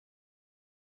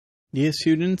Dear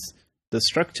students, the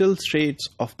structural traits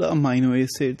of the amino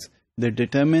acids, they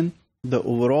determine the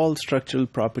overall structural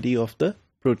property of the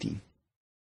protein.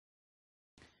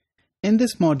 In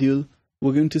this module,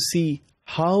 we're going to see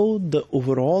how the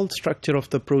overall structure of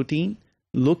the protein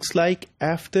looks like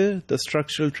after the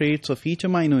structural traits of each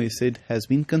amino acid has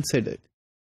been considered.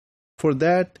 For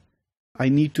that, I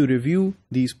need to review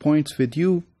these points with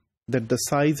you, that the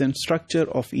size and structure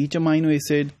of each amino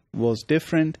acid was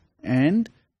different and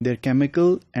their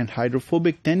chemical and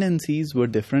hydrophobic tendencies were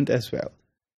different as well.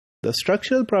 The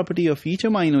structural property of each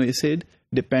amino acid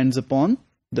depends upon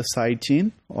the side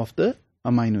chain of the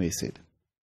amino acid.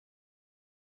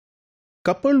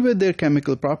 Coupled with their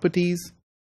chemical properties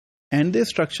and their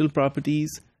structural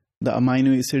properties, the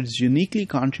amino acids uniquely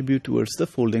contribute towards the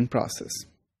folding process.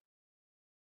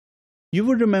 You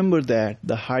would remember that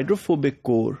the hydrophobic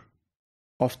core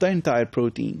of the entire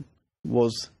protein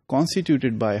was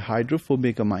constituted by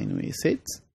hydrophobic amino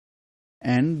acids,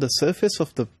 and the surface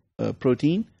of the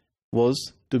protein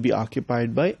was to be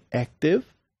occupied by active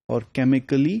or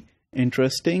chemically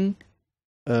interesting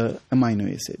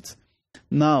amino acids.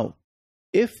 Now,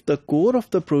 if the core of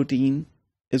the protein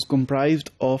is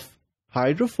comprised of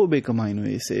hydrophobic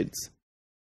amino acids,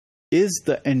 is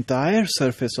the entire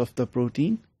surface of the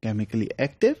protein chemically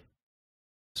active?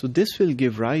 So this will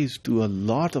give rise to a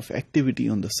lot of activity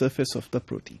on the surface of the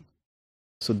protein.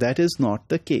 So that is not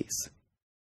the case.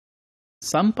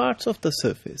 Some parts of the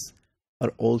surface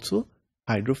are also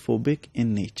hydrophobic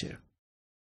in nature.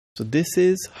 So this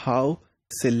is how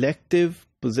selective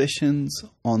positions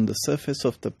on the surface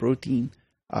of the protein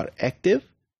are active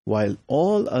while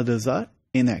all others are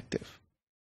inactive.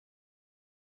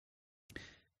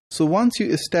 So once you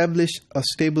establish a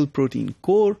stable protein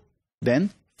core,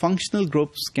 then functional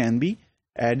groups can be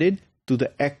added to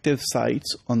the active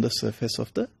sites on the surface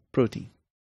of the protein.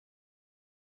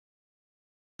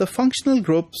 The functional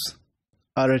groups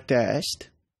are attached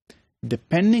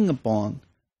depending upon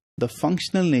the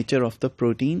functional nature of the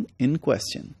protein in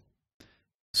question.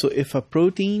 So if a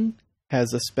protein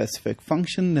has a specific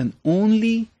function, then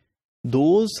only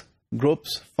those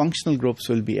groups, functional groups,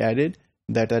 will be added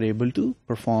that are able to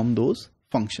perform those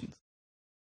functions.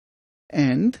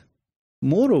 And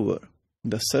moreover,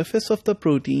 the surface of the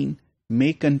protein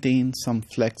may contain some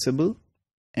flexible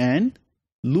and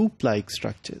loop-like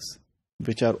structures,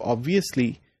 which are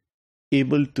obviously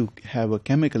able to have a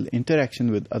chemical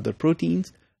interaction with other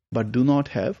proteins, but do not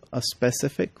have a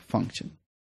specific function.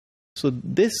 So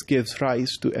this gives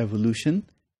rise to evolution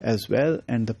as well,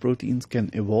 and the proteins can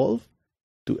evolve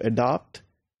to adapt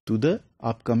to the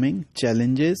upcoming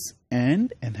challenges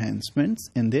and enhancements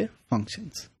in their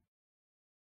functions.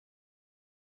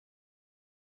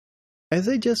 As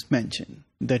I just mentioned,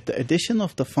 that the addition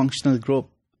of the functional group,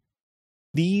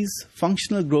 these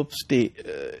functional groups take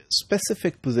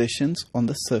specific positions on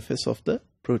the surface of the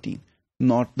protein.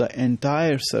 Not the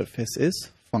entire surface is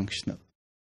functional.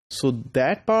 So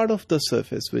that part of the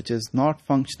surface which is not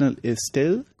functional is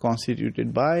still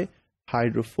constituted by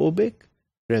hydrophobic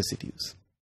residues.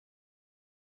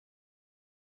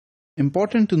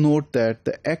 Important to note that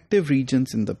the active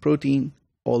regions in the protein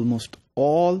almost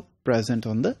all present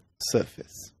on the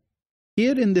surface.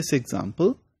 Here in this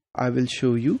example, I will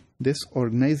show you this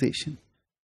organization.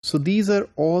 So these are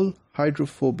all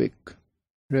hydrophobic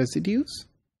residues,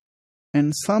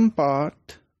 and some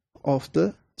part of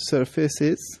the surface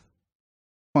is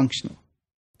functional,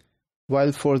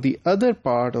 while for the other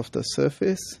part of the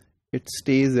surface it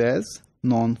stays as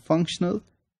non-functional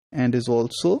and is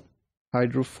also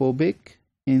hydrophobic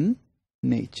in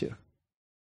nature,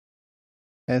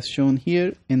 as shown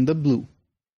here in the blue.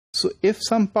 So if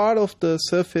some part of the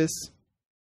surface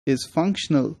is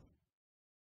functional,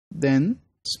 then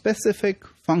specific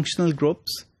functional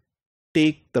groups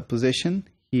take the position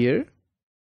here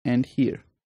and here.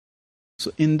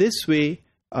 So in this way,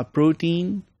 a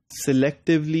protein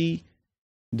selectively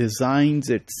designs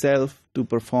itself to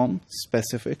perform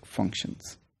specific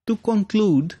functions. To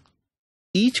conclude,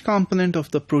 each component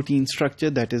of the protein structure,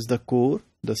 that is the core,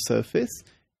 the surface,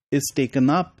 is taken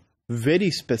up very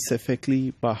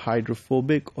specifically by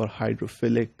hydrophobic or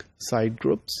hydrophilic side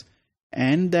groups,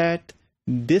 and that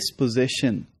this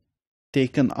position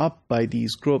taken up by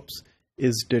these groups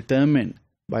is determined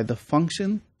by the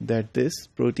function that this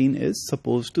protein is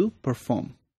supposed to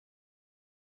perform.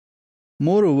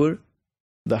 Moreover,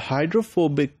 the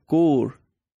hydrophobic core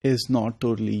is not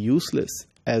totally useless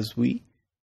as we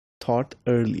thought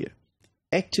earlier.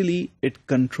 Actually, it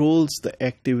controls the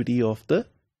activity of the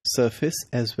surface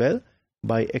as well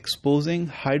by exposing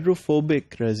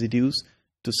hydrophobic residues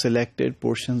to selected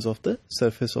portions of the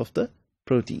surface of the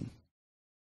protein.